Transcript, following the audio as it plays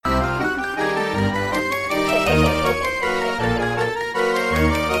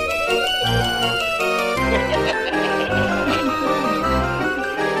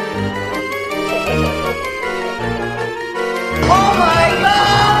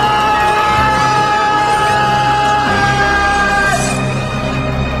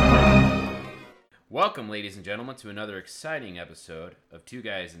ladies and gentlemen, to another exciting episode of Two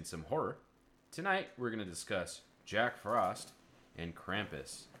Guys and Some Horror. Tonight, we're going to discuss Jack Frost and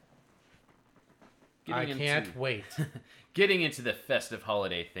Krampus. Can't wait. Getting into the festive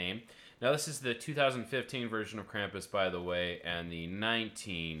holiday theme. Now, this is the 2015 version of Krampus, by the way, and the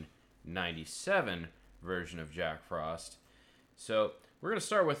 1997 version of Jack Frost. So, we're going to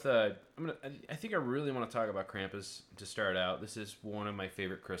start with, I think I really want to talk about Krampus to start out. This is one of my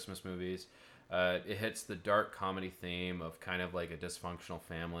favorite Christmas movies. It hits the dark comedy theme of kind of like a dysfunctional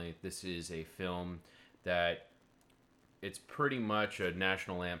family. This is a film that it's pretty much a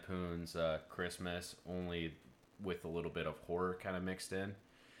National Lampoon's Christmas, only with a little bit of horror kind of mixed in.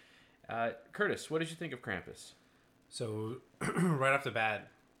 Curtis, what did you think of Krampus? So, right off the bat,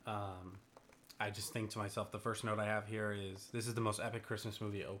 I just think to myself, the first note I have here is this is the most epic Christmas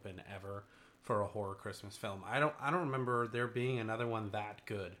movie open ever for a horror Christmas film. I don't remember there being another one that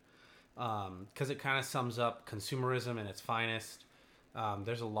good. Because it kind of sums up consumerism in its finest.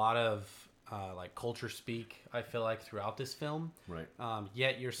 There's a lot of like culture speak, I feel like, throughout this film. Right.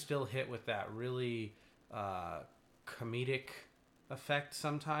 Yet you're still hit with that really comedic effect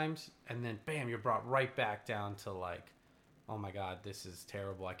sometimes, and then bam, you're brought right back down to like, oh my god, this is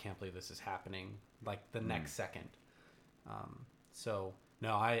terrible. I can't believe this is happening. Like the next second. So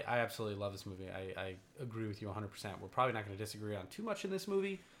no, I absolutely love this movie. I agree with you 100%. We're probably not going to disagree on too much in this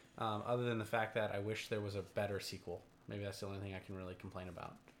movie. Other than the fact that I wish there was a better sequel. Maybe that's the only thing I can really complain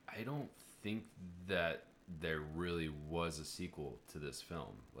about. I don't think that there really was a sequel to this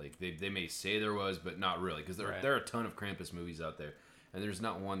film. Like, they may say there was, but not really. Because there are a ton of Krampus movies out there. And there's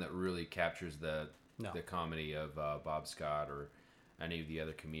not one that really captures the comedy of Bob Scott or any of the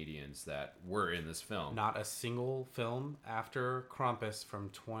other comedians that were in this film. Not a single film after Krampus from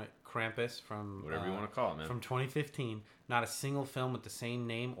whatever you want to call it, man. From 2015. Not a single film with the same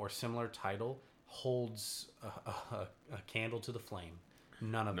name or similar title holds a candle to the flame.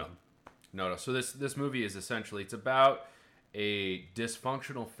 None of them. No. So this movie is essentially, it's about a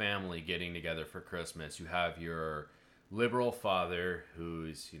dysfunctional family getting together for Christmas. You have your liberal father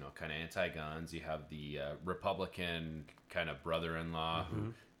who's, kind of anti-guns. You have the Republican kind of brother-in-law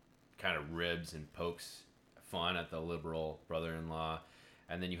who kind of ribs and pokes fun at the liberal brother-in-law.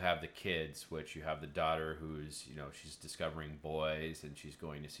 And then you have the kids, which you have the daughter who's, she's discovering boys and she's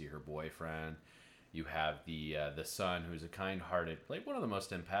going to see her boyfriend. You have the son who's a kind-hearted, like one of the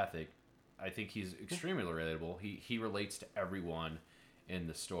most empathic. I think he's extremely relatable. He relates to everyone in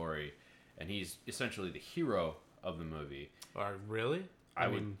the story, and he's essentially the hero of the movie. Really? I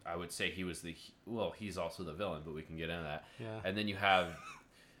would say he was he's also the villain, but we can get into that. Yeah. And then you have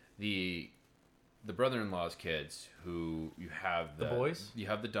the brother-in-law's kids, who you have the boys. You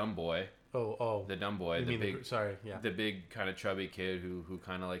have the dumb boy. Oh. The dumb boy. The big kind of chubby kid who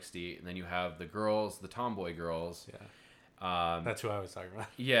kind of likes to eat. And then you have the girls, the tomboy girls. Yeah. That's who I was talking about.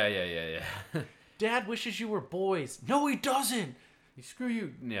 Yeah. Dad wishes you were boys. No, he doesn't. Screw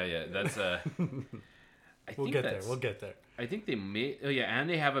you. Yeah. That's We'll get there. I think they may. Oh yeah, and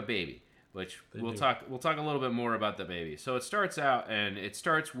they have a baby, which we'll talk a little bit more about the baby. So it starts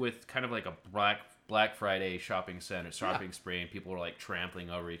with kind of like a Black Friday shopping spree, and people are like trampling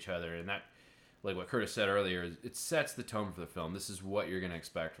over each other, and that, like what Curtis said earlier, it sets the tone for the film. This is what you're going to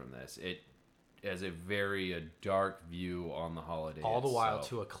expect from this. It has a very dark view on the holiday. All the while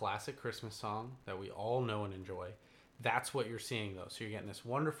to a classic Christmas song that we all know and enjoy. That's what you're seeing, though. So you're getting this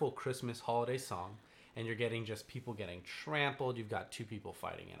wonderful Christmas holiday song, and you're getting just people getting trampled. You've got two people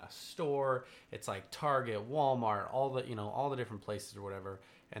fighting in a store. It's like Target, Walmart, all the different places or whatever.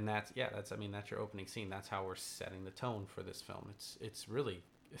 And that's your opening scene. That's how we're setting the tone for this film.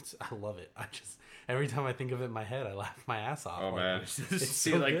 I love it. Every time I think of it in my head, I laugh my ass off. Oh man, it's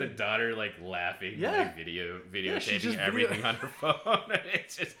see so like good. The daughter like laughing, yeah, like videotaping everything on her phone.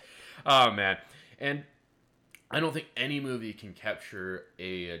 It's just, oh man. And I don't think any movie can capture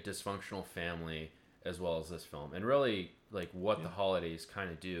a dysfunctional family as well as this film, and really like what the holidays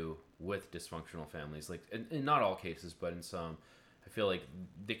kind of do with dysfunctional families. Like in not all cases, but in some, I feel like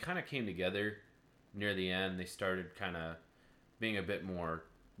they kind of came together near the end. They started kind of being a bit more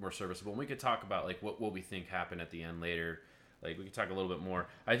serviceable. And we could talk about like what we think happened at the end later. Like we could talk a little bit more.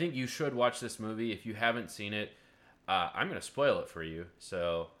 I think you should watch this movie if you haven't seen it. I'm going to spoil it for you,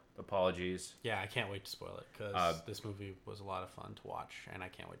 so apologies. Yeah, I can't wait to spoil it because this movie was a lot of fun to watch, and I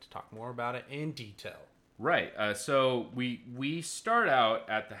can't wait to talk more about it in detail. Right. So we start out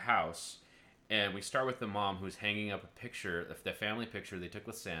at the house, and we start with the mom who's hanging up a picture, the family picture they took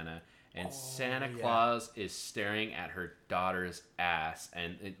with Santa. And Santa Claus is staring at her daughter's ass,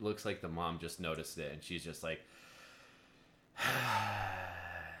 and it looks like the mom just noticed it, and she's just like,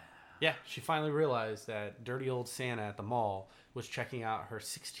 Yeah, she finally realized that dirty old Santa at the mall was checking out her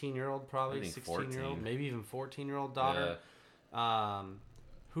 16-year-old, probably 16-year-old, maybe even 14-year-old daughter. Yeah.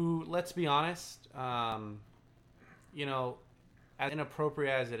 Who, let's be honest, you know, as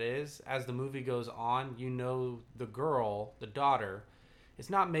inappropriate as it is, as the movie goes on, you know the girl, the daughter, is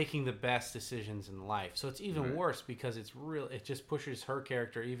not making the best decisions in life. So it's even worse because it just pushes her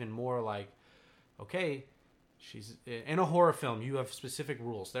character even more like, okay, she's in a horror film, you have specific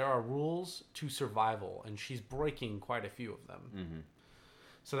rules. There are rules to survival, and she's breaking quite a few of them. Mm-hmm.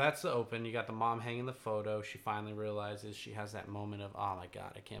 So that's the open. You got the mom hanging the photo. She finally realizes, she has that moment of, oh my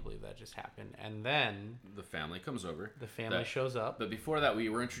God, I can't believe that just happened. And then the family comes over. The family shows up. But before that, we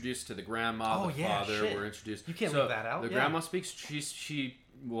were introduced to the grandma, the father. Shit. We're introduced. You can't leave that out. The grandma speaks.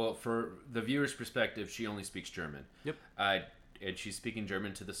 Well, for the viewer's perspective, she only speaks German. Yep. And she's speaking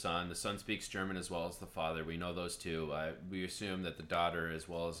German to the son. The son speaks German as well as the father. We know those two. We assume that the daughter as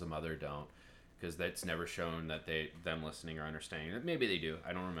well as the mother don't, because that's never shown that them listening or understanding. Maybe they do.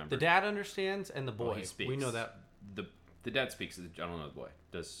 I don't remember. The dad understands, and the boy. He speaks. We know that. The dad speaks. I don't know the boy.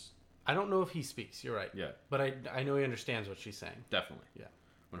 I don't know if he speaks. You're right. Yeah. But I know he understands what she's saying. Definitely. Yeah.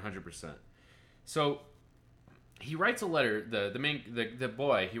 100%. So he writes a letter. The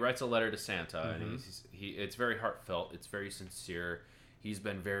boy, he writes a letter to Santa, and it's very heartfelt. It's very sincere. He's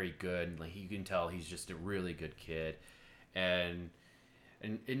been very good. Like, you can tell he's just a really good kid, and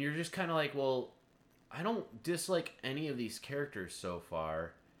you're just kind of like, well, I don't dislike any of these characters so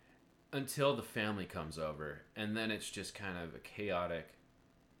far until the family comes over, and then it's just kind of a chaotic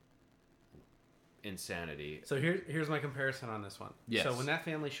insanity. So here's my comparison on this one. Yes. So when that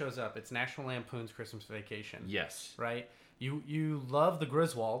family shows up, it's National Lampoon's Christmas Vacation. Yes. Right? You love the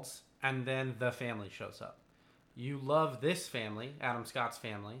Griswolds, and then the family shows up. You love this family, Adam Scott's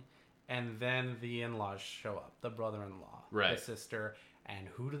family, and then the in-laws show up, the brother-in-law, right, the sister, and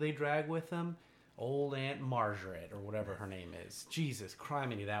who do they drag with them? Old Aunt Margaret, or whatever her name is. Jesus,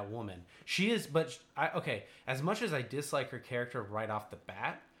 criminy, that woman. She is, but okay, as much as I dislike her character right off the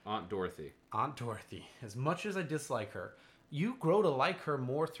bat, Aunt Dorothy. As much as I dislike her, you grow to like her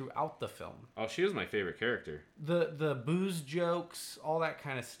more throughout the film. Oh, she was my favorite character. The booze jokes, all that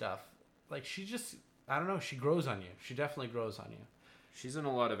kind of stuff. Like, she just, I don't know, she grows on you. She definitely grows on you. She's in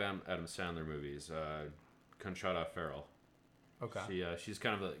a lot of Adam Sandler movies. Conchata Ferrell. Okay. She's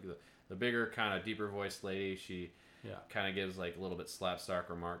kind of the bigger, kind of deeper voiced lady. She kind of gives like a little bit slapstick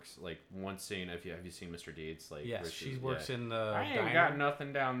remarks. Like one scene, have you seen Mr. Deeds? Like, yes, she works in the I ain't diner. got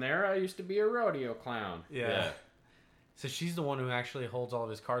nothing down there. I used to be a rodeo clown. Yeah. So she's the one who actually holds all of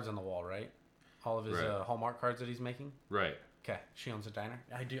his cards on the wall, right? All of his Hallmark cards that he's making. Right. Okay. She owns a diner.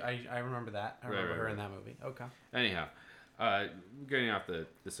 I do. I remember that. I remember her in that movie. Okay. Anyhow. Getting off the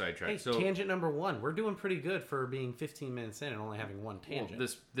sidetrack. Hey, so tangent number 1. We're doing pretty good for being 15 minutes in and only having one tangent. Well,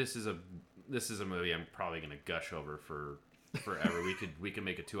 this is a movie I'm probably going to gush over for forever. we could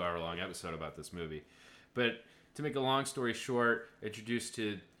make a 2-hour long episode about this movie. But to make a long story short, introduced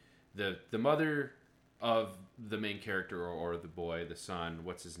to the mother of the main character or the boy, the son.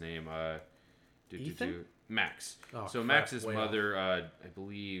 What's his name? Ethan? Max. Oh, so Max's mother, I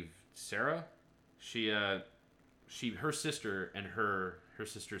believe Sarah. Her sister and her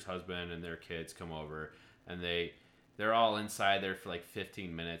sister's husband and their kids come over, and they're all inside there for like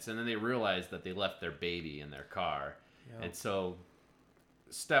 15 minutes, and then they realize that they left their baby in their car. Yep. And so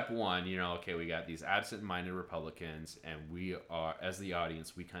step 1, okay, we got these absent-minded Republicans, and we are, as the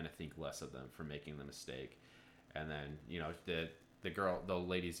audience, we kind of think less of them for making the mistake. And then the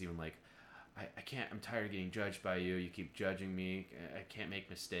lady's even like, I can't, I'm tired of getting judged by you. You keep judging me. I can't make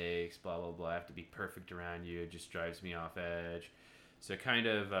mistakes, blah, blah, blah. I have to be perfect around you. It just drives me off edge. So kind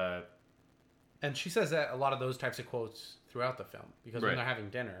of... and she says that a lot of those types of quotes throughout the film. Because when they're having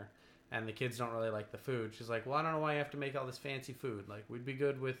dinner and the kids don't really like the food, she's like, well, I don't know why you have to make all this fancy food. Like, we'd be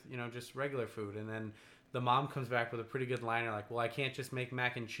good with, just regular food. And then the mom comes back with a pretty good liner like, well, I can't just make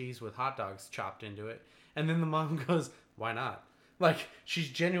mac and cheese with hot dogs chopped into it. And then the mom goes, why not? Like, she's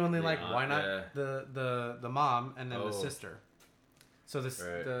genuinely like, why not the mom and then the sister? So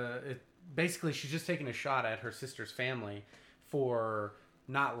basically she's just taking a shot at her sister's family for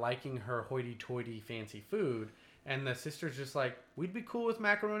not liking her hoity-toity fancy food, and the sister's just like, we'd be cool with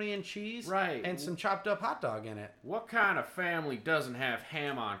macaroni and cheese, and some chopped up hot dog in it. What kind of family doesn't have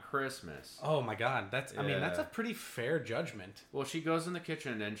ham on Christmas? Oh my God, that's a pretty fair judgment. Well, she goes in the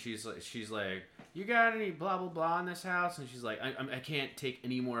kitchen and she's like, you got any blah blah blah in this house? And she's like, I can't take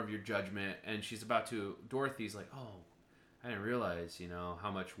any more of your judgment. And she's about to. Dorothy's like, oh, I didn't realize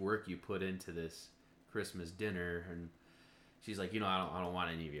how much work you put into this Christmas dinner. And she's like, I don't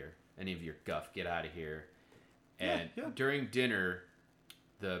want any of your guff. Get out of here. And during dinner,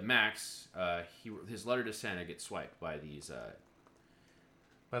 the Max, his letter to Santa gets swiped by these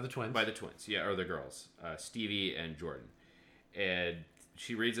By the twins. by the twins, yeah, or the girls, Stevie and Jordan, and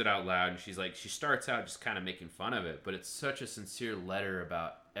she reads it out loud, and she starts out just kind of making fun of it, but it's such a sincere letter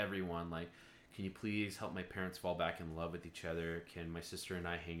about everyone, like, can you please help my parents fall back in love with each other? Can my sister and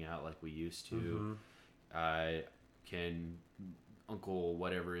I hang out like we used to? Can Uncle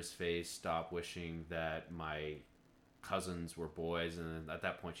whatever his face stop wishing that my cousins were boys? And then at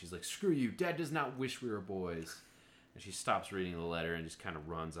that point she's like, screw you, Dad does not wish we were boys. And she stops reading the letter and just kind of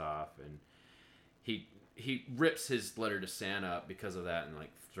runs off, and he rips his letter to Santa up because of that and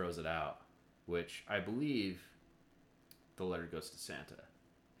like throws it out, which I believe the letter goes to Santa,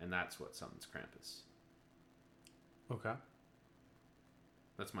 and that's what summons Krampus. Okay.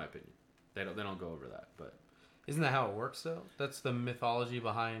 That's my opinion. They don't go over that, but Isn't that how it works, though? That's the mythology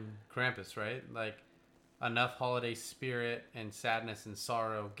behind Krampus, right? Like, enough holiday spirit and sadness and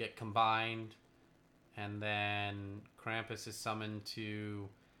sorrow get combined, and then Krampus is summoned to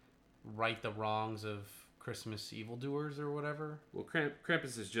right the wrongs of Christmas evildoers or whatever. Well,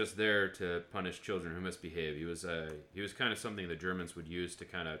 Krampus is just there to punish children who misbehave. He was kind of something the Germans would use to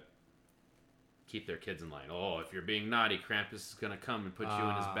kind of keep their kids in line. Oh, if you're being naughty, Krampus is going to come and put you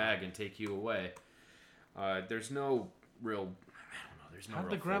in his bag and take you away. There's no real, I don't know. There's no. How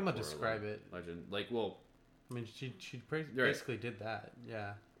did the grandma describe it? Legend, like, well, I mean, she basically did that.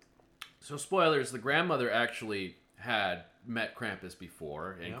 Yeah. So spoilers: the grandmother actually had met Krampus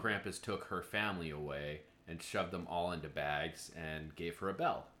before, and Yep. Krampus took her family away and shoved them all into bags and gave her a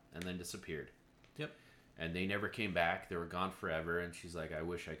bell, and then disappeared. Yep. And they never came back. They were gone forever. And she's like, I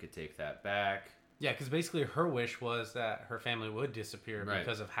wish I could take that back. Yeah, because basically her wish was that her family would disappear Right.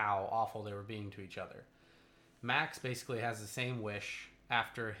 because of how awful they were being to each other. Max basically has the same wish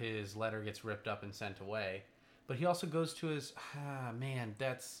after his letter gets ripped up and sent away. But he also goes to his...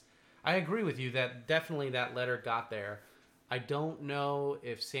 I agree with you that definitely that letter got there. I don't know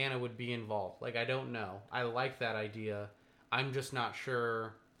if Santa would be involved. Like, I don't know. I like that idea. I'm just not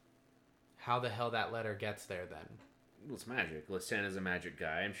sure how the hell that letter gets there then. Well, it's magic. Well, Santa's a magic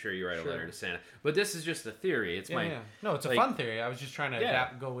guy. I'm sure you write Sure. a letter to Santa. But this is just a theory. It's Yeah. No, it's a like- fun theory. I was just trying to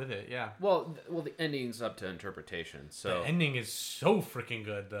Yeah. go with it. Yeah. Well, the ending's up to interpretation. So The ending is so freaking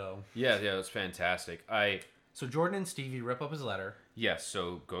good, though. yeah, it's fantastic. So Jordan and Stevie rip up his letter. Yes,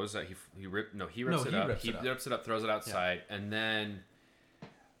 so goes he rips it up. He rips it up, throws it outside, and then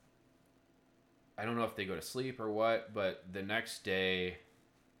I don't know if they go to sleep or what, but the next day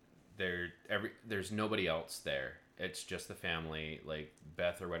there's nobody else there. It's just the family, like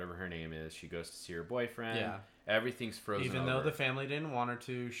Beth or whatever her name is. She goes to see her boyfriend. Yeah. Everything's frozen Even over. though the family didn't want her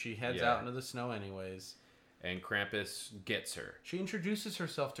to, she heads Yeah. out into the snow anyways. And Krampus gets her. She introduces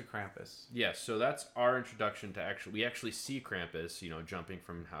herself to Krampus. Yes, so that's our introduction to we actually see Krampus, jumping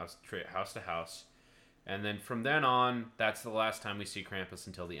from house to house. And then from then on, that's the last time we see Krampus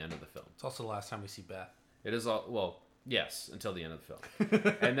until the end of the film. It's also the last time we see Beth. It is all, well, yes, until the end of the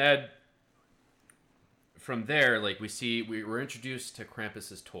film. And then from there, like we're introduced to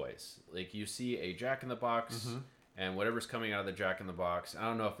Krampus's toys. Like you see a Jack-in-the-Box and whatever's coming out of the Jack-in-the-Box. I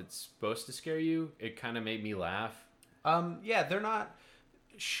don't know if it's supposed to scare you. It kind of made me laugh. Yeah, they're not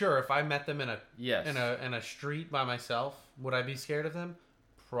sure if I met them in Yes. in a street by myself, would I be scared of them?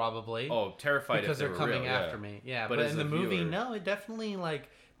 Probably. Oh, terrified because if they they're were coming real, after me. Yeah, But but as in a the movie, viewer- no, it definitely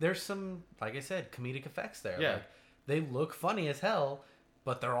there's some, like I said, comedic effects there. Yeah. Like, they look funny as hell,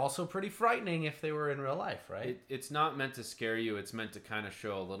 but they're also pretty frightening if they were in real life, right? It's not meant to scare you. It's meant to kind of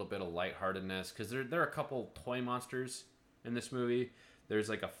show a little bit of lightheartedness because there are a couple toy monsters in this movie. There's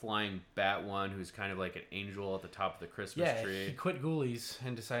like a flying bat one who's kind of like an angel at the top of the Christmas Yeah, tree. he quit Ghoulies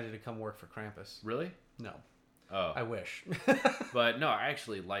and decided to come work for Krampus. Really? No, Oh, I wish. but no, I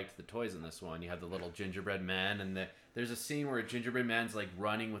actually liked the toys in this one. You had the little gingerbread man, and there's a scene where a gingerbread man's like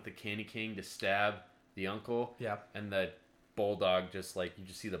running with the candy king to stab the uncle. Yeah. And the bulldog just you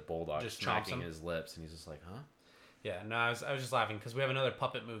just see the bulldog Just chomps smacking him. his lips, and he's just like, huh? Yeah, no, I was just laughing because we have another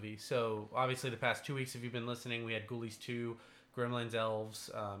puppet movie. So obviously, the past 2 weeks, if you've been listening, we had Ghoulies 2, Gremlins, Elves,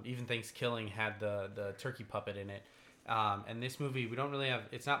 even Thanksgiving had the turkey puppet in it. And this movie, we don't really have.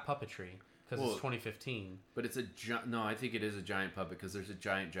 It's not puppetry because Well, it's 2015. But it's no, I think it is a giant puppet because there's a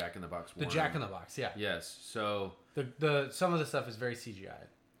giant Jack in the Box. The Jack in the Box, yeah. Yes, so The some of the stuff is very CGI,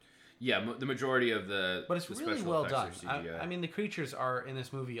 yeah, the majority of but it's the really special well effects done. are CGI. I mean, the creatures in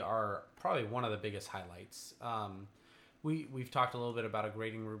this movie are probably one of the biggest highlights. We've talked a little bit about a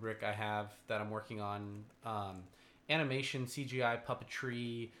grading rubric I have that I'm working on. Animation, CGI,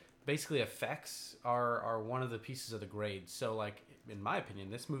 puppetry, basically effects are one of the pieces of the grade. So, like, in my opinion,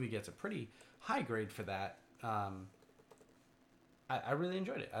 this movie gets a pretty high grade for that. I really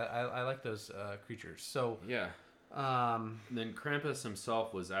enjoyed it. I like those creatures. So Yeah. And then Krampus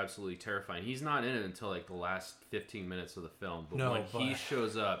himself was absolutely terrifying. He's not in it until like the last 15 minutes of the film, but when he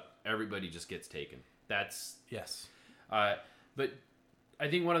shows up, everybody just gets taken. That's yes. But I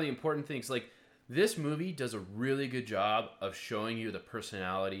think one of the important things, like this movie does a really good job of showing you the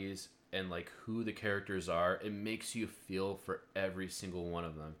personalities and like who the characters are. It makes you feel for every single one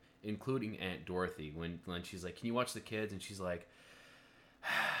of them, including Aunt Dorothy when she's like, "Can you watch the kids?" And she's like,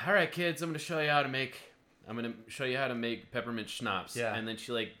 "All right, kids, I'm going to show you how to make peppermint schnapps." Yeah. And then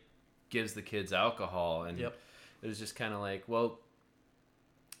she like gives the kids alcohol, and it was just kind of like, well,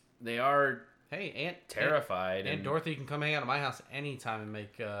 they are terrified. Aunt Dorothy can come hang out at my house anytime and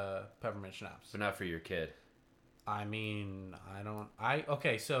make peppermint schnapps. But not for your kid. I mean,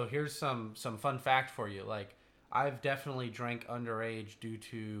 okay, so here's some fun fact for you. Like, I've definitely drank underage due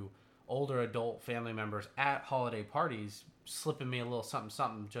to older adult family members at holiday parties slipping me a little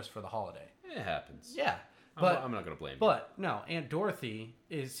something just for the holiday. It happens. Yeah. But I'm not going to blame you. But no, Aunt Dorothy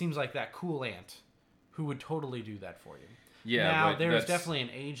seems like that cool aunt who would totally do that for you. Yeah. Now, there's definitely an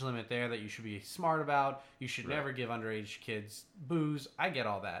age limit there that you should be smart about. You should never give underage kids booze. I get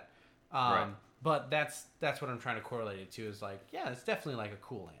all that. But that's what I'm trying to correlate it to is like, yeah, it's definitely like a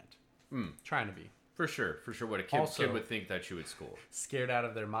cool aunt. Trying to be. For sure. What a kid would think that you at school. Scared out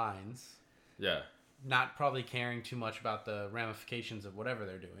of their minds. Yeah. Not probably caring too much about the ramifications of whatever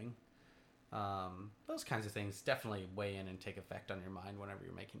they're doing. Those kinds of things definitely weigh in and take effect on your mind whenever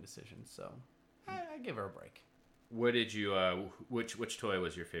you're making decisions. So I give her a break. What did you? Which toy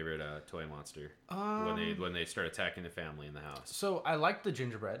was your favorite toy monster when they start attacking the family in the house? So I liked the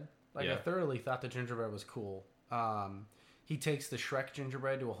gingerbread. I thoroughly thought the gingerbread was cool. He takes the Shrek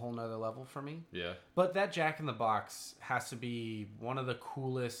gingerbread to a whole nother level for me. Yeah. But that Jack in the Box has to be one of the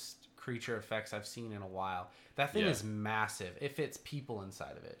coolest creature effects I've seen in a while. That thing is massive. It fits people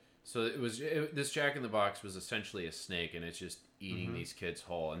inside of it. So this Jack in the Box was essentially a snake, and it's just eating these kids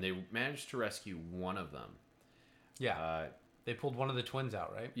whole. And they managed to rescue one of them. Yeah. They pulled one of the twins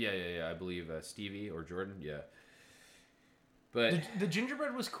out, right? Yeah. I believe Stevie or Jordan. Yeah. But the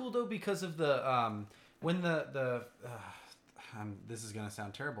gingerbread was cool though because of the when this is gonna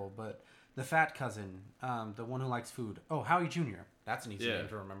sound terrible, but the fat cousin, the one who likes food. Oh, Howie Jr. That's an easy name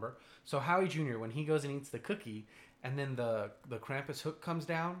to remember. So Howie Jr. when he goes and eats the cookie, and then the Krampus hook comes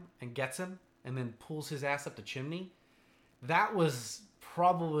down and gets him, and then pulls his ass up the chimney. That was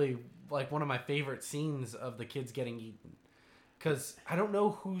probably like one of my favorite scenes of the kids getting eaten, because I don't know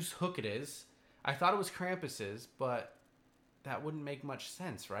whose hook it is. I thought it was Krampus's, but that wouldn't make much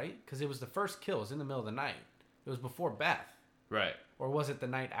sense, right? Because it was the first kill. It was in the middle of the night. It was before Beth. Right. Or was it the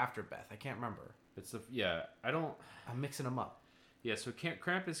night after Beth? I can't remember. I'm mixing them up. Yeah, so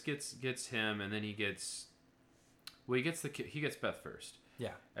Krampus gets him, and then he gets Beth first.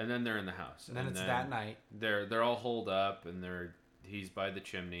 Yeah. And then they're in the house. And then that night. They're all holed up, and he's by the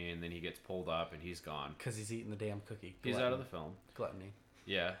chimney, and then he gets pulled up, and he's gone. Because he's eating the damn cookie. He's out of the film. Gluttony.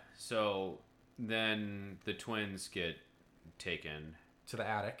 Yeah. So then the twins get taken to the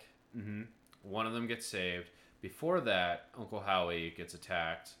attic. Mm-hmm. One of them gets saved. Before that, Uncle Howie gets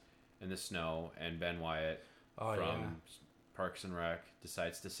attacked in the snow, and Ben Wyatt from Parks and Rec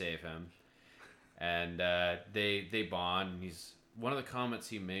decides to save him. And they bond. And one of the comments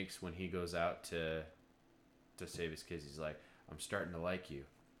he makes when he goes out to save his kids, he's like, "I'm starting to like you.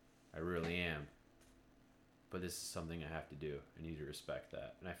 I really am. But this is something I have to do. I need to respect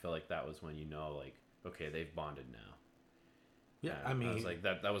that." And I feel like that was when like, okay, they've bonded now. Yeah, I mean, I was like,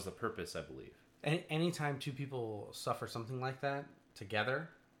 that was the purpose, I believe. Anytime two people suffer something like that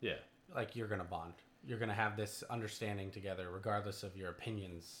together, like you're gonna bond. You're gonna have this understanding together, regardless of your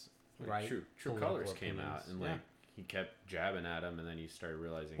opinions, right? True Colors came out, and he kept jabbing at him, and then he started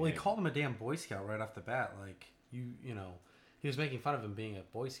realizing. Well, he called him a damn Boy Scout right off the bat. Like you know, he was making fun of him being a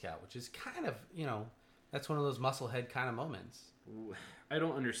Boy Scout, which is kind of that's one of those musclehead kind of moments. I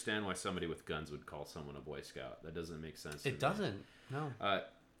don't understand why somebody with guns would call someone a Boy Scout. That doesn't make sense. It doesn't. No.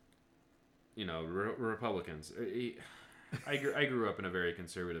 Republicans. I grew up in a very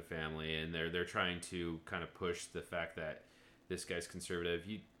conservative family, and they're trying to kind of push the fact that this guy's conservative.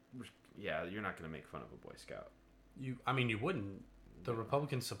 You're not going to make fun of a Boy Scout. You wouldn't. The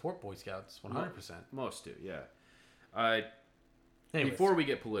Republicans support Boy Scouts 100%. Most do, yeah. Before we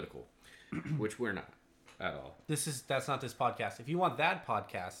get political, which we're not at all. That's not this podcast. If you want that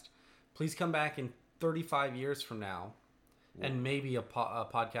podcast, please come back in 35 years from now, and maybe a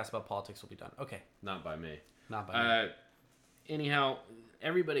podcast about politics will be done. Okay. Not by me. Not by me. Anyhow,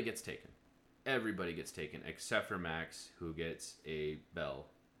 everybody gets taken. Everybody gets taken except for Max, who gets a bell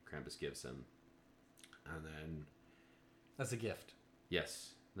Krampus gives him. And then... That's a gift.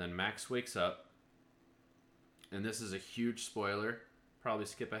 Yes. Then Max wakes up, and this is a huge spoiler. Probably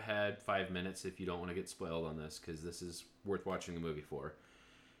skip ahead 5 minutes if you don't want to get spoiled on this, because this is worth watching the movie for.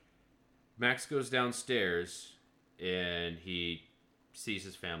 Max goes downstairs, and he sees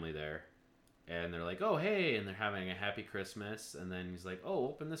his family there. And they're like, oh, hey, and they're having a happy Christmas. And then he's like, oh,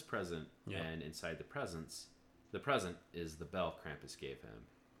 open this present. Yeah. And inside the present is the bell Krampus gave him.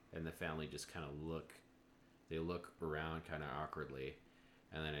 And the family just kind of look around kind of awkwardly.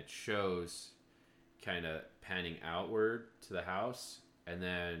 And then it shows kind of panning outward to the house. And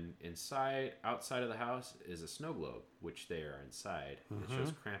then outside of the house is a snow globe, which they are inside. Mm-hmm. It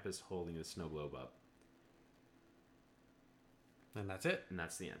shows Krampus holding the snow globe up. And that's it. And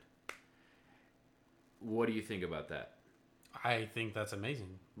that's the end. What do you think about that? I think that's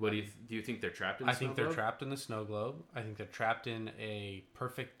amazing. What do you think they're trapped in the snow globe? I think they're trapped in the snow globe. I think they're trapped in a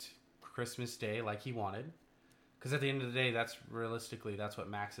perfect Christmas day like he wanted. Because at the end of the day, that's what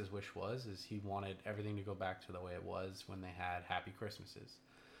Max's wish was, is he wanted everything to go back to the way it was when they had happy Christmases.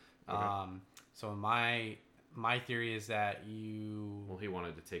 Okay. So my theory is that Well, he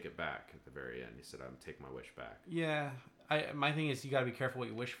wanted to take it back at the very end. He said, I'm taking my wish back. Yeah. My thing is you got to be careful what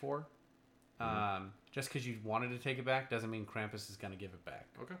you wish for. Mm-hmm. Just because you wanted to take it back doesn't mean Krampus is going to give it back.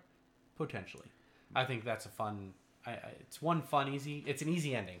 Okay. Potentially. I think that's a fun... it's an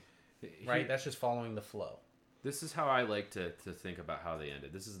easy ending. Right? That's just following the flow. This is how I like to think about how they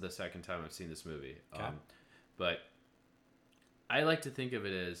ended. This is the second time I've seen this movie. Okay. But I like to think of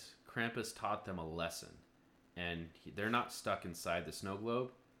it as Krampus taught them a lesson. And they're not stuck inside the snow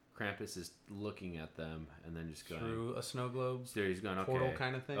globe. Krampus is looking at them and then just going... Through a snow globe? So he's going, okay. Portal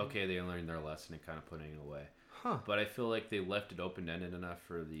kind of thing? Okay, they learned their lesson and kind of putting it away. Huh. But I feel like they left it open-ended enough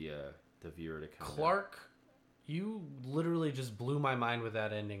for the viewer to kind of... Clark, you literally just blew my mind with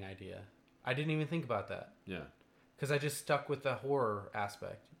that ending idea. I didn't even think about that. Yeah. Because I just stuck with the horror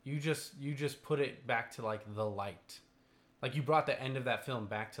aspect. You just put it back to, like, the light. Like, you brought the end of that film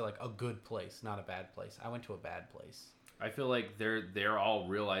back to, like, a good place, not a bad place. I went to a bad place. I feel like they're all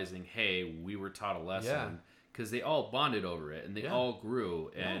realizing, hey, we were taught a lesson. Because they all bonded over it, and they all grew,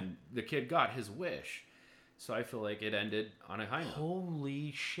 and the kid got his wish. So I feel like it ended on a high note.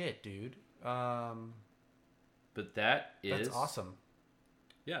 Holy shit, dude. But that's awesome.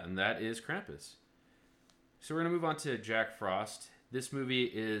 Yeah, and that is Krampus. So we're going to move on to Jack Frost. This movie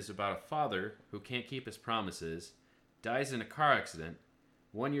is about a father who can't keep his promises, dies in a car accident,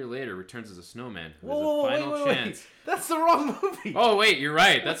 1 year later returns as a snowman who has a final chance. Wait. That's the wrong movie. Oh, wait, you're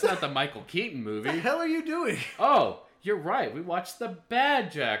right. That's not the Michael Keaton movie. What the hell are you doing? Oh, you're right. We watched the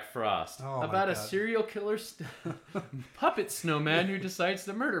bad Jack Frost about a serial killer puppet snowman who decides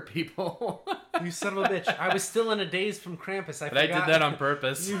to murder people. You son of a bitch. I was still in a daze from Krampus. I did that on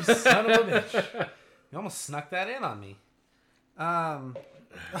purpose. You son of a bitch. You almost snuck that in on me.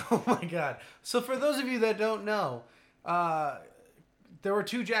 Oh my god. So for those of you that don't know, there were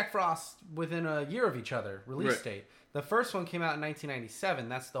two Jack Frosts within a year of each other, release date. The first one came out in 1997.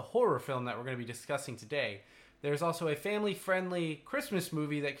 That's the horror film that we're going to be discussing today. There's also a family-friendly Christmas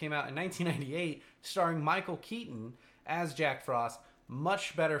movie that came out in 1998 starring Michael Keaton as Jack Frost.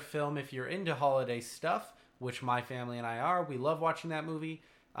 Much better film if you're into holiday stuff, which my family and I are. We love watching that movie.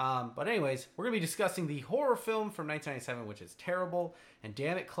 But anyways, we're going to be discussing the horror film from 1997, which is terrible. And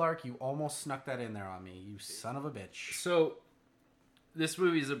damn it, Clark, you almost snuck that in there on me, you son of a bitch. So... This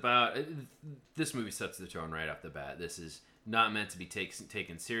movie sets the tone right off the bat. This is not meant to be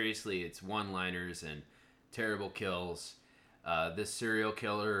taken seriously. It's one-liners and terrible kills. This serial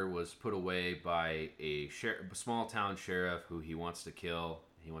killer was put away by a small-town sheriff who he wants to kill.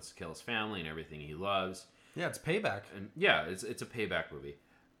 He wants to kill his family and everything he loves. Yeah, it's payback. And yeah, it's a payback movie.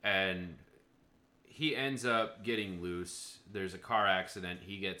 And he ends up getting loose. There's a car accident.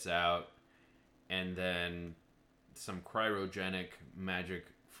 He gets out. And then... some cryogenic magic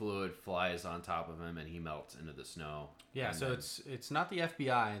fluid flies on top of him and he melts into the snow. Yeah, so it's not the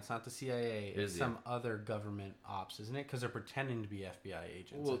FBI, it's not the CIA, it's some other government ops, isn't it? Because they're pretending to be FBI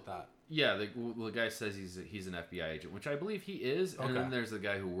agents, I thought. Yeah, the guy says he's an FBI agent, which I believe he is, and then there's the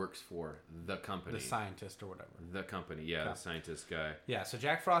guy who works for the company. The scientist or whatever. The company, the scientist guy. Yeah, so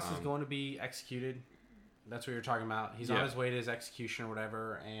Jack Frost is going to be executed. That's what you're talking about. He's on his way to his execution or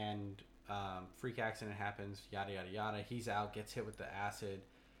whatever, and... freak accident happens, yada yada yada. He's out, gets hit with the acid,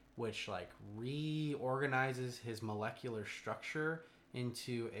 which like reorganizes his molecular structure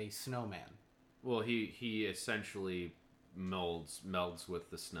into a snowman. Well, he essentially melds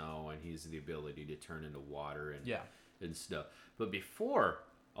with the snow, and he's the ability to turn into water and stuff. But before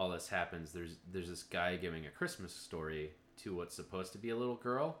all this happens, there's this guy giving a Christmas story to what's supposed to be a little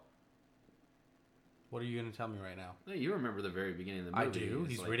girl. What are you going to tell me right now? No, you remember the very beginning of the movie. I do.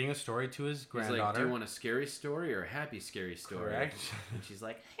 He's like, reading a story to his granddaughter. He's like, do you want a scary story or a happy scary story? Correct. And she's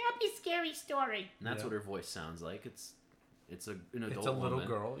like, Happy scary story. and that's Yeah. what her voice sounds like. It's an adult It's a little woman.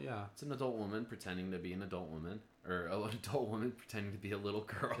 girl, yeah. It's an adult woman pretending to be an adult woman, or an adult woman pretending to be a little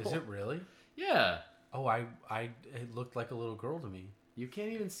girl. Is it really? Yeah. Oh, it looked like a little girl to me. You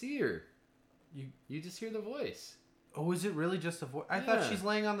can't even see her. You You just hear the voice. Oh, is it really just a voice? I thought Yeah. she's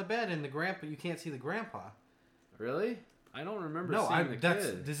laying on the bed and the grandpa. You can't see the grandpa. Really? I don't remember No, seeing the that's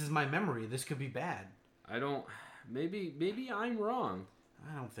kid. this is my memory. This could be bad. I don't. Maybe I'm wrong.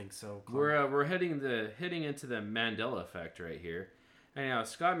 I don't think so. Clark. We're heading into the Mandela effect right here. Anyhow,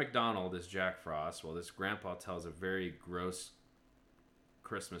 Scott McDonald is Jack Frost. Well, this grandpa tells a very gross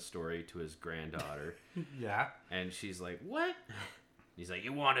Christmas story to his granddaughter, Yeah. and she's like, "What?" He's like,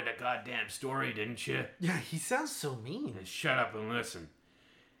 "You wanted a goddamn story, didn't you? Yeah, he sounds so mean. Then shut up and listen."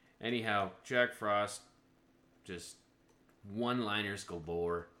 Anyhow, Jack Frost just one-liners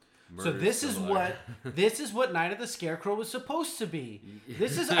galore. So this is galore. what Night of the Scarecrow was supposed to be.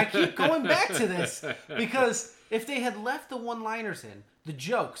 I keep going back to this because if they had left the one-liners in, the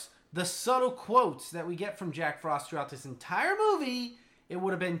jokes, the subtle quotes that we get from Jack Frost throughout this entire movie, it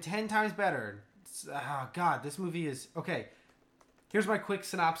would have been 10 times better. Oh God, this movie is okay. Here's my quick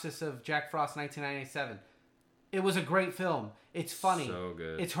synopsis of Jack Frost 1997. It was a great film. It's funny. So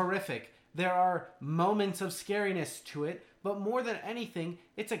good. It's horrific. There are moments of scariness to it, but more than anything,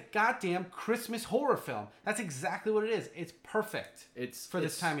 it's a goddamn Christmas horror film. That's exactly what it is. It's perfect for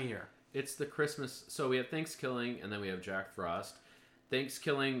this time of year. It's the Christmas. So we have Thanksgiving, and then we have Jack Frost.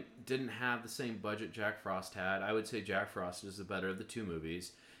 Thanksgiving didn't have the same budget Jack Frost had. I would say Jack Frost is the better of the two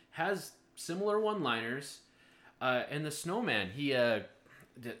movies. Has similar one-liners. And the snowman, you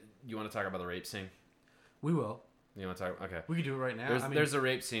want to talk about the rape scene? We will. You want to talk? Okay. We could do it right now. There's a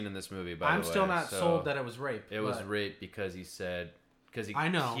rape scene in this movie, by the way. I'm still not so sold that it was rape. It was rape because he said... I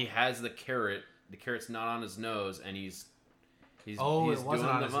know. He has the carrot. The carrot's not on his nose, and he's it wasn't doing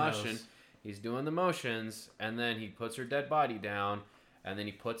on the his motion. nose. He's doing the motions, and then he puts her dead body down, and then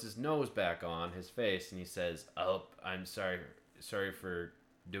he puts his nose back on his face, and he says, "Oh, I'm sorry for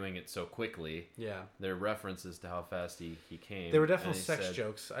doing it so quickly." Yeah. There are references to how fast he came. There were definitely and he sex said,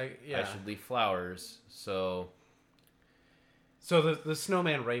 jokes. I should leave flowers. So the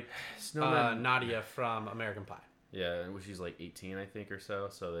snowman raped Nadia from American Pie. Yeah, and she's like 18, I think, or so.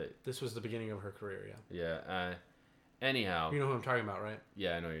 So that This was the beginning of her career, yeah. yeah. Anyhow, You know who I'm talking about, right?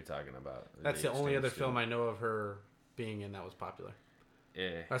 yeah, I know what you're talking about. That's the only other film I know of her being in that was popular.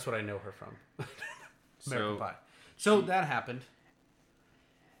 Yeah. That's what I know her from. American So Pie. So that happened.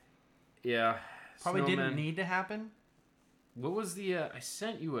 yeah, Probably Snowman. didn't need to happen. What was the? I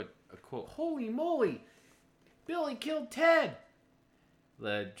sent you a quote. Holy moly! Billy killed Ted.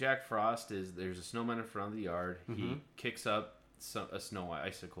 The Jack Frost there's a snowman in front of the yard. He kicks up a snow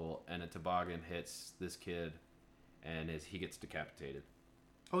icicle, and a toboggan hits this kid, and he gets decapitated.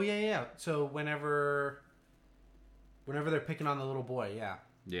 Oh yeah. So whenever they're picking on the little boy, yeah.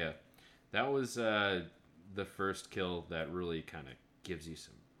 Yeah, that was the first kill that really kind of gives you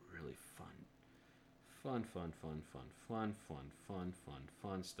some really fun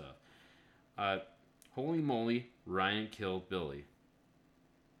stuff. Holy moly! Ryan killed Billy.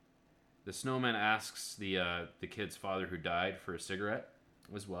 The snowman asks the kid's father who died for a cigarette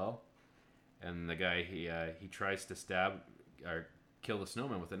as well, and the guy he tries to stab or kill the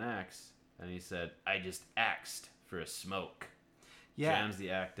snowman with an axe, and he said, "I just axed for a smoke." Yeah. Jams the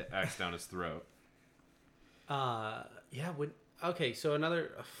axe down his throat. Okay, so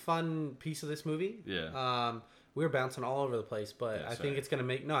another fun piece of this movie. Yeah. We were bouncing all over the place, but Yeah, I think sorry. it's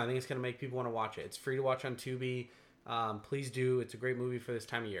gonna make people want to watch it. It's free to watch on Tubi. Please do. It's a great movie for this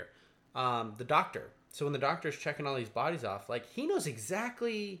time of year. The doctor. So when the doctor's checking all these bodies off, like he knows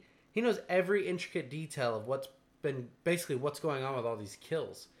every intricate detail of what's going on with all these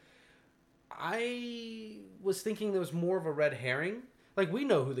kills. I was thinking there was more of a red herring. Like we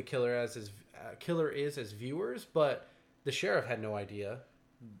know who the killer is as viewers, but the sheriff had no idea.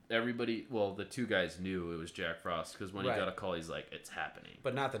 Everybody, well, the two guys knew it was Jack Frost because when he Right. got a call, he's like, "It's happening."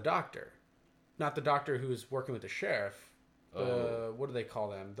 But not the doctor. Not the doctor who's working with the sheriff. What do they call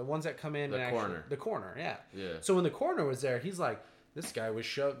them? The ones that come in The and coroner. The coroner, yeah. Yeah. So when the coroner was there, he's like, this guy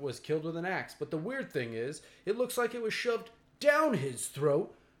was killed with an axe. But the weird thing is, it looks like it was shoved down his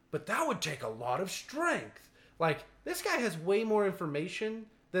throat, but that would take a lot of strength. Like, this guy has way more information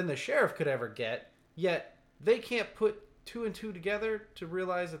than the sheriff could ever get, yet they can't put two and two together to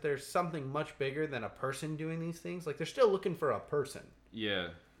realize that there's something much bigger than a person doing these things. Like, they're still looking for a person. Yeah.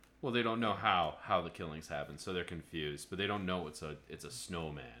 Well, they don't know how the killings happen, so they're confused. But they don't know it's a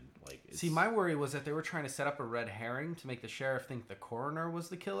snowman Like, See, my worry was that they were trying to set up a red herring to make the sheriff think the coroner was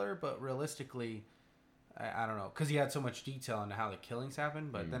the killer, but realistically, I don't know, because he had so much detail on how the killings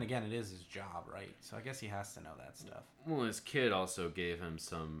happened. But then again, it is his job, right? So I guess he has to know that stuff. Well, his kid also gave him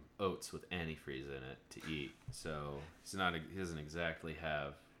some oats with antifreeze in it to eat, so he doesn't exactly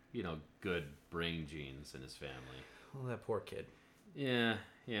have good brain genes in his family. Well, that poor kid. Yeah,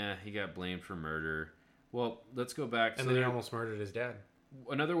 he got blamed for murder. Well, let's go back. And then he almost murdered his dad.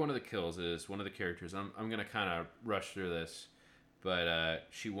 Another one of the kills is one of the characters. I'm gonna kind of rush through this, but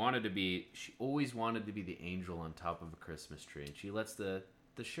she always wanted to be the angel on top of a Christmas tree, and she lets the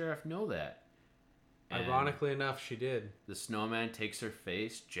sheriff know that. And ironically enough, she did. the snowman takes her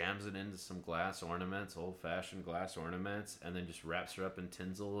face, jams it into some glass ornaments, old-fashioned glass ornaments, and then just wraps her up in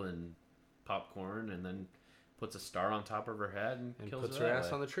tinsel and popcorn, and then puts a star on top of her head and kills puts her her that ass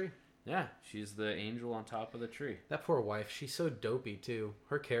way. on the tree. Yeah, she's the angel on top of the tree. That poor wife. She's so dopey too.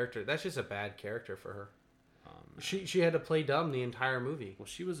 Her character. That's just a bad character for her. She had to play dumb the entire movie. Well,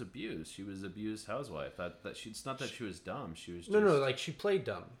 she was abused. She was abused housewife. It's not that she was dumb. She was just... No, like she played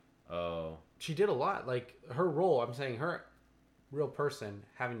dumb. Oh. She did a lot. Like her role. I'm saying her real person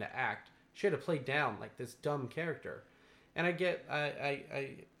having to act. She had to play down like this dumb character. And I get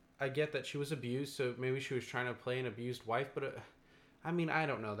I get that she was abused. So maybe she was trying to play an abused wife. But I mean, I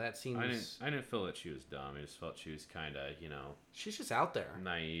don't know. That seems. I didn't feel that she was dumb. I just felt she was kind of, She's just out there.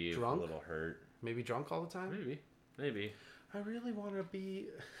 naive, Drunk? a little hurt. Maybe drunk all the time. Maybe. I really want to be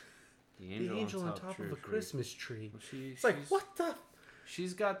The the angel on top tree. of a Christmas tree. Well, It's like, what the?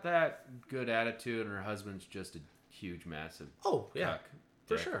 She's got that good attitude, and her husband's just a huge, massive. Oh, yeah. cuck.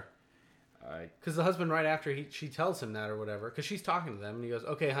 For Dick. sure. I Because the husband, right after she tells him that or whatever, because she's talking to them, and he goes,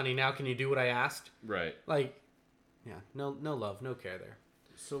 "Okay, honey, now can you do what I asked?" right. Like, yeah, no love, no care there.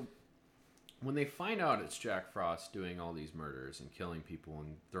 So when they find out it's Jack Frost doing all these murders and killing people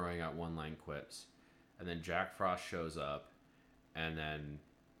and throwing out one-line quips, and then Jack Frost shows up, and then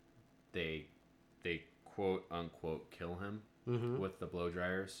they quote unquote kill him with the blow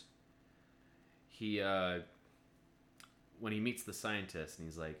dryers. He when he meets the scientist and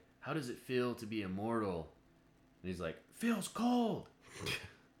he's like, "How does it feel to be immortal?" And he's like, "Feels cold."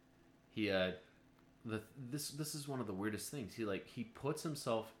 This is one of the weirdest things. He puts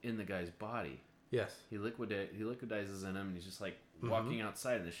himself in the guy's body. Yes. He liquidizes in him, and he's just like walking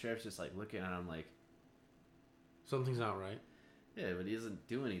outside, and the sheriff's just like looking at him like, Something's not right. yeah, but he doesn't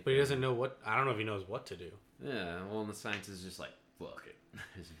do anything. But he doesn't know what. I don't know if he knows what to do. Yeah, well, and the scientist is just like, fuck it,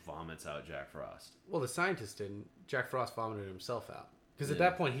 just vomits out Jack Frost. Well, the scientist didn't. Jack Frost vomited himself out. Because at Yeah.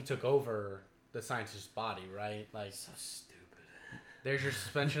 that point, he took over the scientist's body, right? Like, So stupid. there's your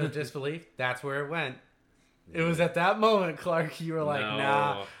suspension of disbelief. That's where it went. It was at that moment, Clark, you were like, No.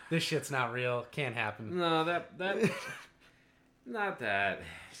 nah, this shit's not real. Can't happen. No, that not that.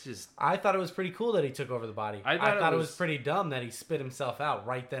 It's just I thought it was pretty cool that he took over the body. I I thought thought it it was- was pretty dumb that he spit himself out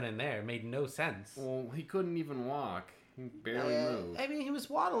right then and there. It made no sense. well, he couldn't even walk. He barely moved. I mean, he was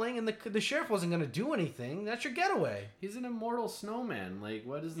waddling, and the sheriff wasn't going to do anything. That's your getaway. He's an immortal snowman. Like,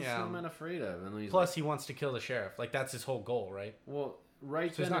 what is the Yeah. snowman afraid of? And then he's Plus, he wants to kill the sheriff. Like, that's his whole goal, right? like, well,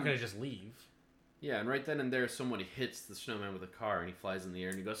 right. So he's then not going and- to just leave. Yeah, and right then and there, somebody hits the snowman with a car, and he flies in the air,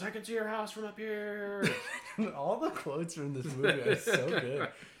 and he goes, "I can see your house from up here." All the quotes from this movie are so good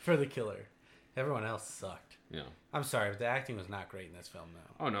for the killer. Everyone else sucked. Yeah. I'm sorry, but the acting was not great in this film,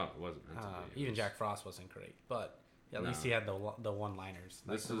 though. Oh no, it wasn't meant to be. It Even was- Jack Frost wasn't great, but at No. least he had the one-liners.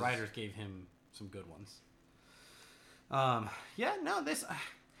 Like, This the is- writers gave him some good ones. Yeah, no, this.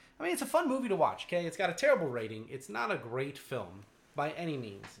 I mean, it's a fun movie to watch. Okay, it's got a terrible rating. It's not a great film by any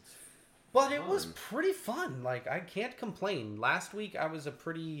means, but it was fun. pretty fun. Like, I can't complain. Last week I was a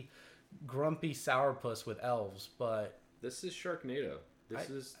pretty grumpy sourpuss with elves, but This is Sharknado. I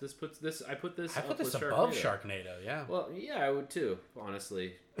put this I put up this with above Sharknado. Yeah. Well, yeah, I would too,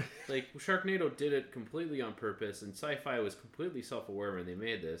 honestly. Like, Sharknado did it completely on purpose, and Sci-Fi was completely self-aware when they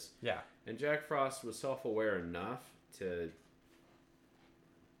made this. Yeah. And Jack Frost was self-aware enough to...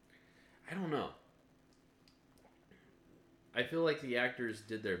 I don't know. I feel like the actors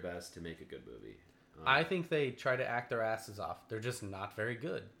did their best to make a good movie. I think they try to act their asses off. They're just not very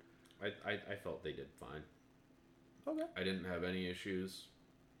good. I felt they did fine. Okay. I didn't have any issues.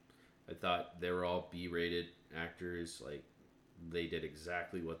 I thought they were all B-rated actors. Like, they did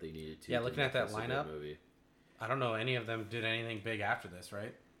exactly what they needed to. Yeah, to looking make at that this a good lineup, movie. I don't know any of them did anything big after this,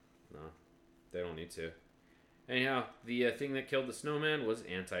 right? No, they don't need to. Anyhow, the thing that killed the snowman was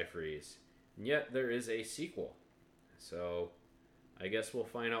antifreeze. And yet, there is a sequel. So, I guess we'll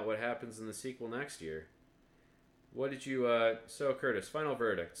find out what happens in the sequel next year. What did you... So, Curtis, final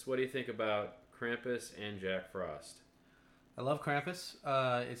verdicts. What do you think about Krampus and Jack Frost? I love Krampus.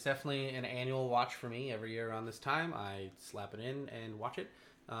 It's definitely an annual watch for me. Every year around this time, I slap it in and watch it.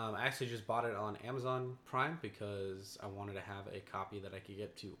 I actually just bought it on Amazon Prime because I wanted to have a copy that I could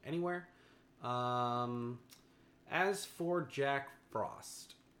get to anywhere. As for Jack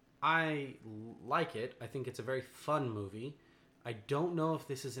Frost, I like it. I think it's a very fun movie. I don't know if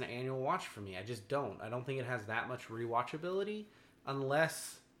this is an annual watch for me. I just don't. I don't think it has that much rewatchability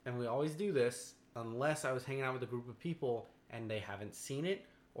unless, and we always do this, unless I was hanging out with a group of people and they haven't seen it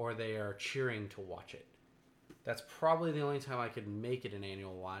or they are cheering to watch it. That's probably the only time I could make it an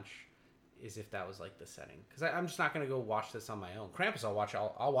annual watch is if that was like the setting. Because I'm just not going to go watch this on my own. Krampus, I'll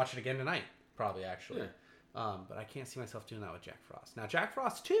watch it again tonight, probably, actually. Yeah. But I can't see myself doing that with Jack Frost. Now, Jack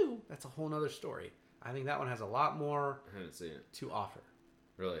Frost 2, that's a whole nother story. I think that one has a lot more I haven't seen it. to offer.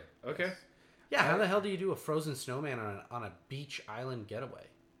 Really? Okay. Yeah, how the hell do you do a frozen snowman on a beach island getaway?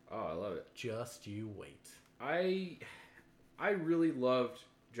 Oh, I love it. Just you wait. I really loved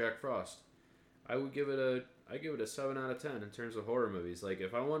Jack Frost. I give it a 7 out of 10 in terms of horror movies. Like,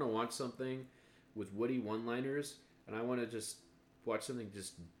 if I want to watch something with witty one-liners and I want to just watch something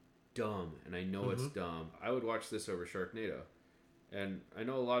just dumb and I know it's dumb, I would watch this over Sharknado. And I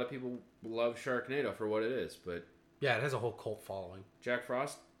know a lot of people love Sharknado for what it is, but yeah, it has a whole cult following. Jack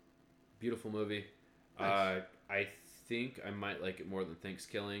Frost, beautiful movie. Nice. I think I might like it more than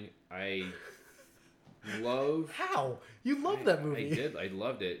Thanksgiving. I love... How? You love that movie. I did. I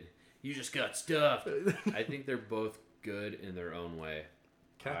loved it. You just got stuffed. I think they're both good in their own way.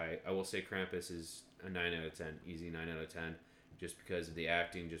 Okay. I will say Krampus is a 9 out of 10. Easy 9 out of 10. Just because of the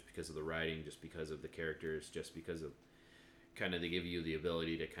acting, just because of the writing, just because of the characters, just because of kind of they give you the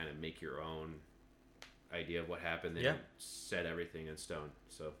ability to kind of make your own idea of what happened and set everything in stone.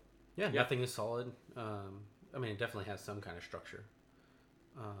 So yeah, nothing is solid. I mean, it definitely has some kind of structure.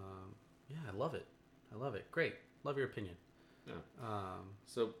 Yeah, I love it. Great. Love your opinion. Yeah. what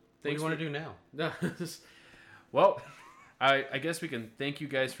So do you want to do now? No. Well, I guess we can thank you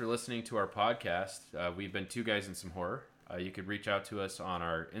guys for listening to our podcast. We've been Two Guys and Some Horror. You could reach out to us on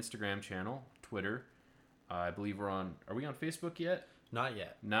our Instagram channel, Twitter. I believe are we on Facebook yet? Not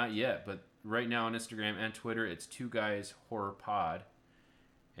yet. Not yet, but right now on Instagram and Twitter, it's Two Guys Horror Pod.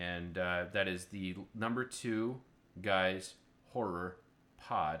 And that is the number 2 Guys Horror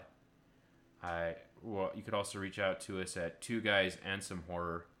Pod. You could also reach out to us at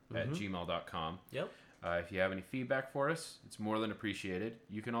 2guysandsomehorror at gmail.com. Yep. If you have any feedback for us, it's more than appreciated.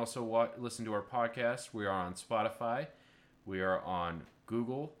 You can also listen to our podcast. We are on Spotify. We are on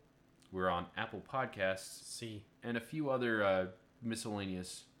Google. We're on Apple Podcasts. And a few other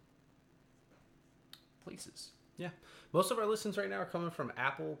miscellaneous places. Yeah. Most of our listens right now are coming from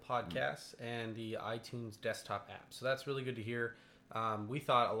Apple Podcasts and the iTunes desktop app. So that's really good to hear. We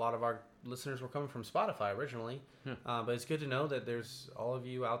thought a lot of our listeners were coming from Spotify originally, but it's good to know that there's all of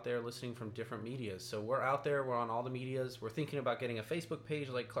you out there listening from different medias. So we're out there. We're on all the medias. We're thinking about getting a Facebook page,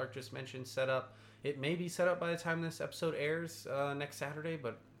 like Clark just mentioned, set up. It may be set up by the time this episode airs next Saturday,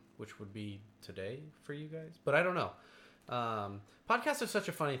 which would be today for you guys. But I don't know. Podcasts are such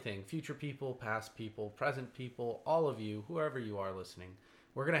a funny thing. Future people, past people, present people, all of you, whoever you are listening.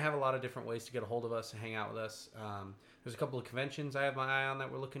 We're going to have a lot of different ways to get a hold of us and hang out with us. There's a couple of conventions I have my eye on that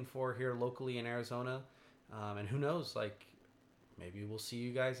we're looking for here locally in Arizona. And who knows, like, maybe we'll see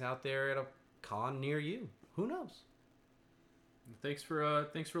you guys out there at a con near you. Who knows? Thanks for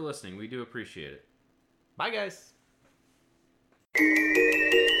listening. We do appreciate it. Bye, guys.